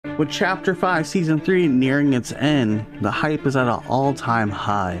With Chapter 5 Season 3 nearing its end, the hype is at an all-time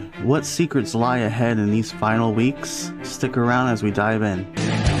high. What secrets lie ahead in these final weeks? Stick around as we dive in.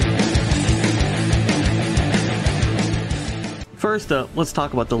 First up, let's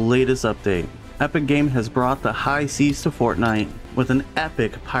talk about the latest update. Epic Games has brought the high seas to Fortnite with an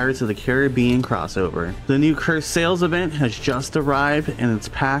epic Pirates of the Caribbean crossover. The new Cursed Sails event has just arrived and it's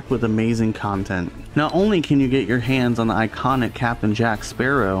packed with amazing content. Not only can you get your hands on the iconic Captain Jack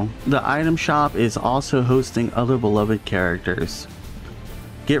Sparrow, the item shop is also hosting other beloved characters.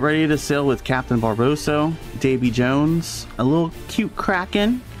 Get ready to sail with Captain Barbosso, Davy Jones, a little cute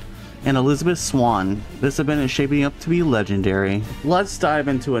Kraken, and Elizabeth Swan. This event is shaping up to be legendary. Let's dive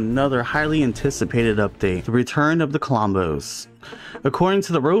into another highly anticipated update, the return of the Klombos. According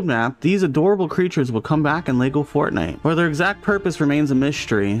to the roadmap, these adorable creatures will come back in LEGO Fortnite. While their exact purpose remains a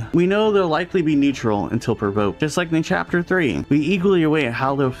mystery, we know they'll likely be neutral until provoked. Just like in Chapter 3, we eagerly await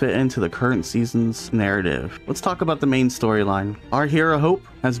how they'll fit into the current season's narrative. Let's talk about the main storyline. Our hero Hope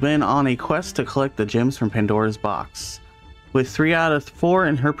has been on a quest to collect the gems from Pandora's box. With 3 out of 4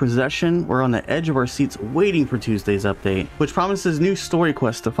 in her possession, we're on the edge of our seats waiting for Tuesday's update, which promises new story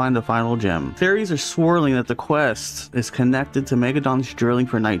quests to find the final gem. Theories are swirling that the quest is connected to Megadon's drilling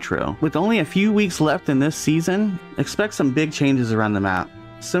for Nitro. With only a few weeks left in this season, expect some big changes around the map.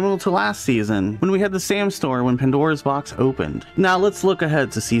 Similar to last season, when we had the Sam store when Pandora's box opened. Now let's look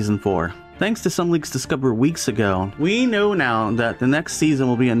ahead to Season 4. Thanks to some leaks discovered weeks ago, we know now that the next season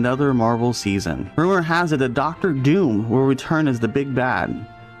will be another Marvel season. Rumor has it that Doctor Doom will return as the big bad,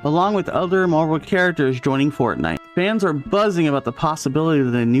 along with other Marvel characters joining Fortnite. Fans are buzzing about the possibility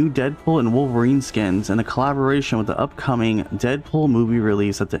of the new Deadpool and Wolverine skins and a collaboration with the upcoming Deadpool movie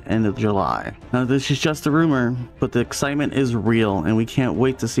release at the end of July. Now this is just a rumor, but the excitement is real and we can't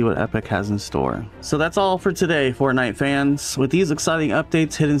wait to see what Epic has in store. So that's all for today, Fortnite fans. With these exciting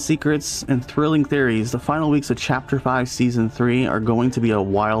updates, hidden secrets, and thrilling theories, the final weeks of Chapter 5 Season 3 are going to be a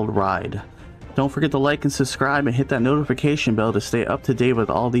wild ride. Don't forget to like and subscribe and hit that notification bell to stay up to date with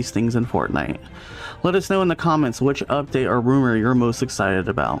all these things in Fortnite. Let us know in the comments which update or rumor you're most excited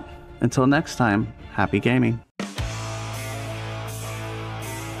about. Until next time, happy gaming.